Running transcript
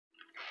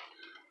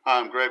Hi,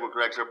 I'm Greg with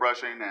Greg's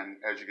Airbrushing, and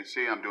as you can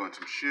see, I'm doing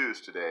some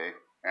shoes today.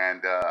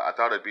 And I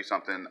thought it'd be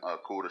something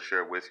cool to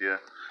share with you.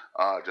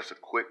 Just a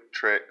quick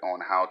trick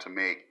on how to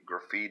make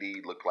graffiti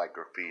look like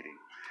graffiti.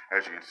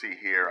 As you can see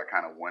here, I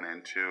kind of went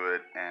into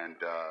it and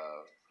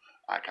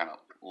I kind of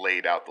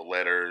laid out the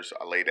letters.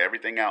 I laid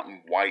everything out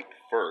in white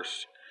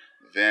first.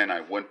 Then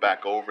I went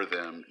back over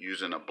them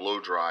using a blow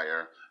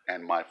dryer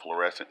and my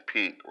fluorescent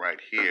pink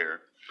right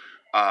here.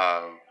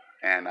 Uh,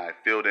 and I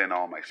filled in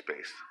all my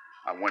space.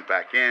 I went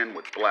back in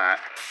with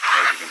black.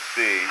 As you can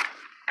see,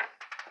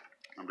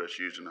 I'm just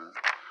using a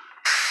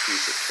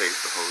piece of tape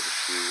to hold the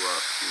shoe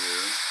up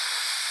here.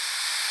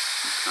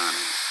 I'm kind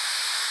of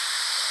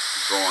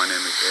drawing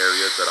in the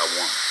areas that I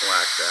want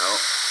blacked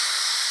out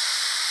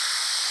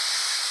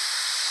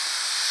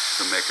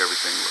to make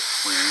everything look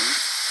clean.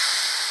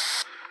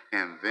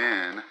 And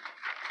then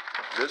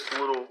this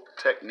little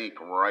technique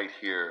right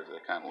here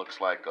that kind of looks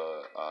like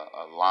a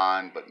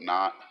line, but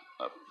not.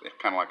 It's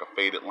kind of like a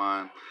faded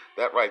line.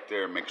 That right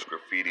there makes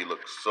graffiti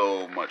look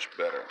so much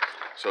better.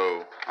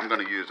 So I'm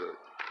going to use a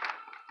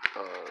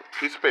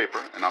piece of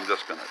paper, and I'm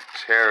just going to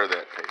tear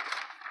that paper.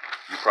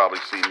 You probably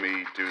seen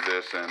me do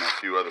this in a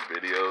few other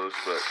videos,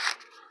 but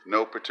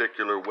no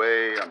particular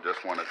way. I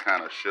just want to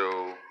kind of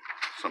show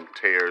some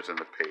tears in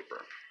the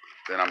paper.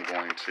 Then I'm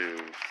going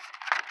to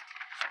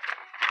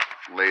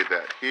lay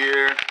that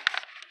here and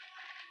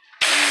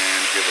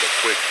give it a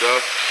quick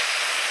dust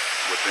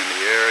within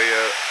the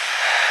area.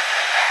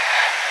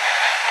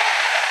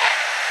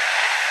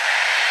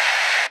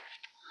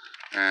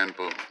 And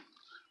boom.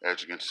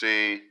 As you can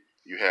see,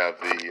 you have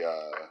the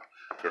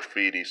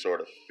graffiti sort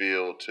of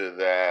feel to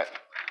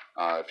that.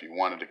 If you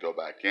wanted to go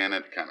back in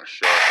it, kind of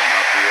sharpen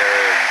up the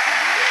area, you can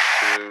do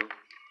that too.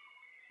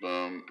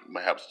 Boom.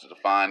 It helps to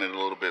define it a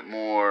little bit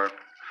more,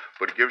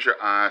 but it gives your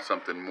eye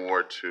something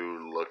more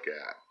to look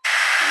at.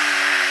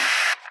 And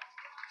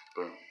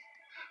boom.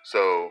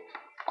 So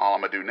all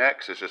I'm going to do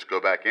next is just go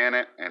back in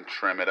it and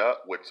trim it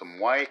up with some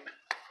white,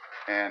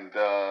 and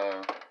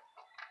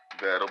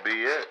that'll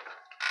be it.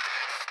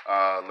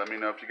 Let me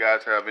know if you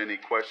guys have any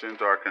questions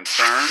or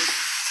concerns,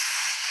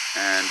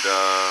 and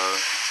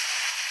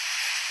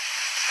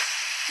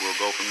we'll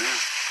go from there.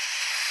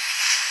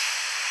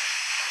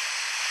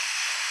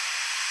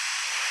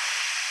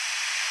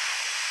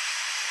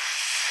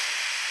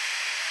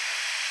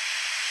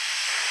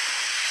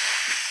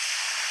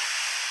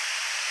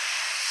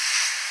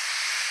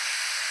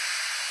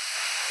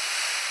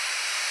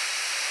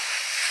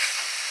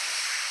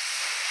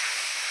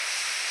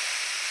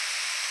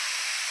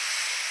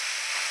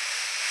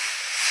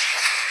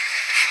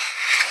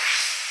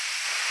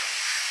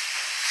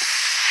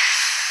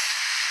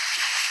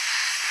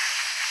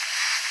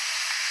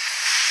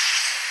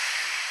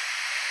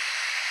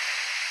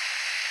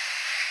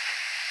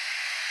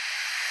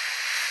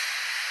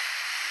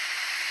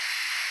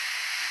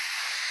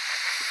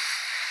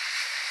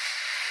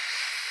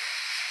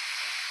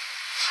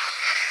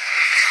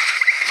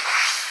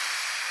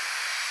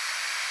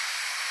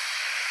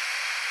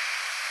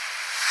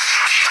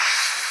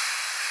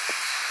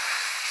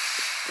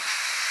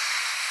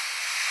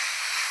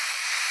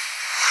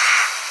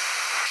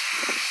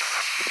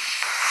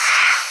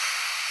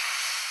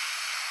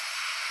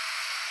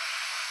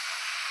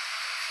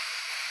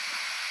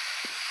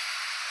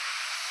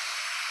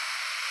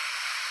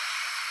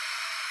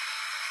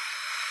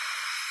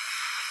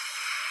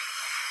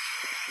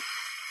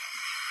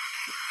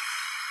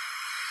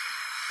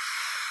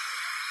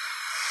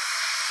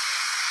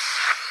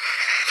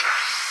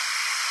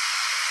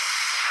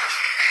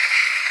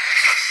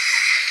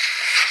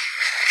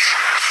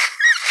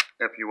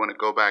 If you want to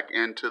go back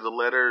into the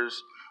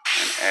letters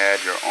and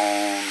add your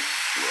own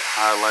little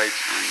highlights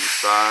on the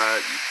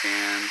side, you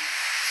can.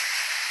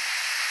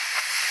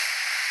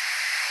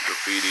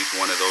 Graffiti's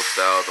one of those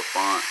styles of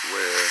font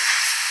where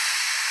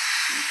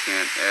you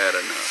can't add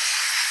enough.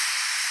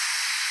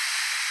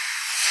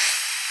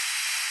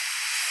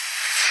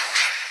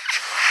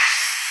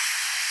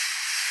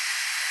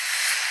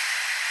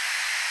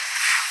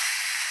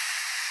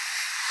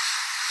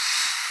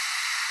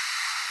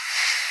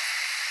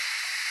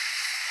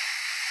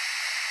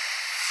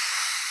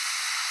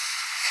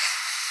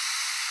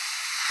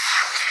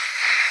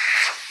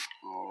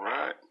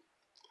 Alright,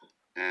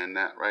 and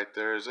that right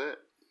there is it.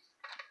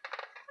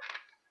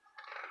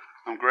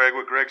 I'm Greg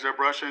with Greg's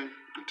Airbrushing.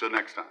 Until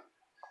next time.